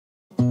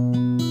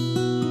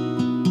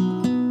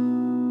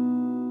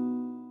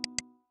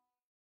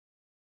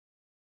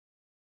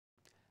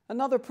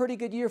Another pretty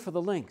good year for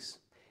the Lynx.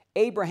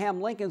 Abraham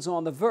Lincoln's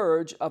on the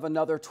verge of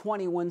another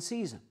 20-win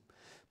season.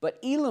 But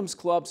Elam's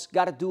club's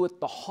got to do it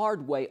the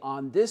hard way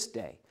on this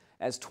day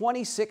as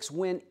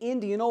 26-win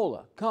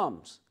Indianola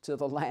comes to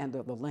the land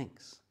of the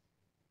Lynx.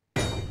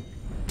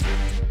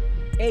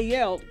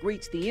 AL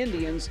greets the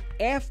Indians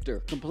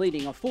after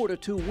completing a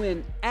 4-2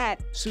 win at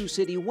Sioux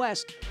City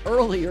West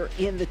earlier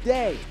in the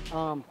day.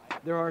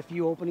 There are a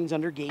few openings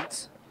under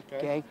gates.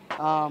 Okay.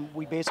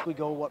 We basically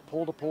go,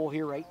 pole to pole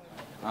here, right?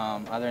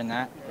 Other than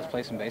that, let's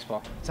play some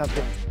baseball. Sounds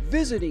good.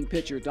 Visiting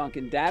pitcher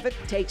Duncan Davitt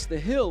takes the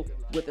hill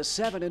with a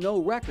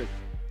 7-0 record.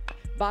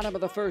 Bottom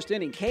of the first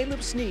inning,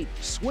 Caleb Snead,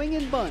 swing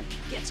and bunt,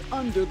 gets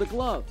under the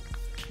glove.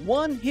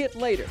 One hit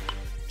later,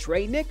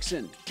 Trey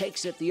Nixon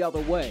takes it the other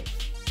way.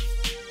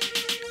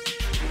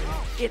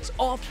 It's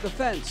off the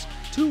fence.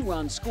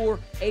 2-run score.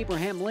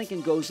 Abraham Lincoln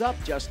goes up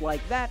just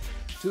like that,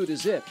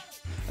 2-0.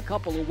 A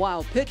couple of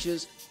wild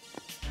pitches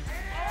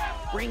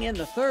bring in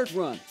the third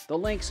run. The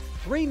Lynx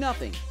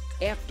 3-0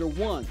 after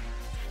one.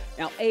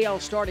 Now AL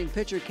starting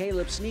pitcher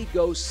Caleb Snead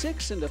goes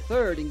 6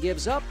 1/3 and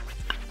gives up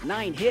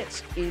 9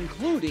 hits,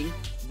 including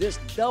this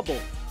double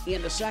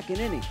in the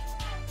second inning.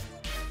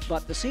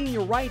 But the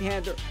senior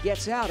right-hander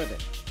gets out of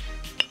it.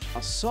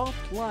 A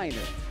soft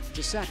liner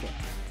to second.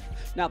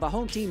 Now the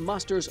home team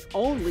musters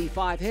only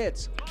 5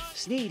 hits.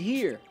 Snead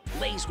here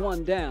lays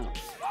one down.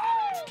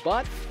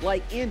 But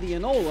like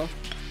Indianola,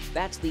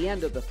 that's the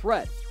end of the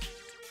threat.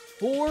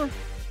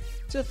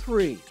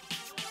 4-3.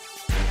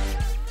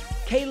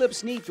 Caleb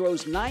Snead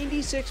throws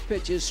 96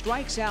 pitches,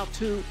 strikes out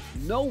 2,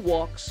 no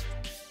walks,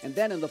 and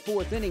then in the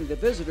fourth inning, the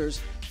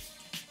visitors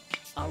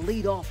a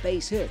leadoff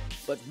base hit.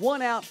 But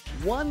 1 out,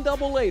 1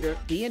 double later,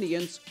 the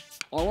Indians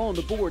are on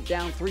the board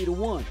down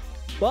 3-1.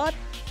 But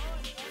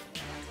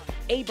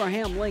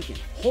Abraham Lincoln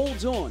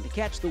holds on to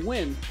catch the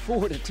win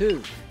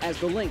 4-2 as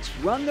the Lynx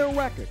run their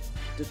record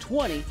to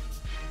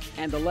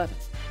 20-11.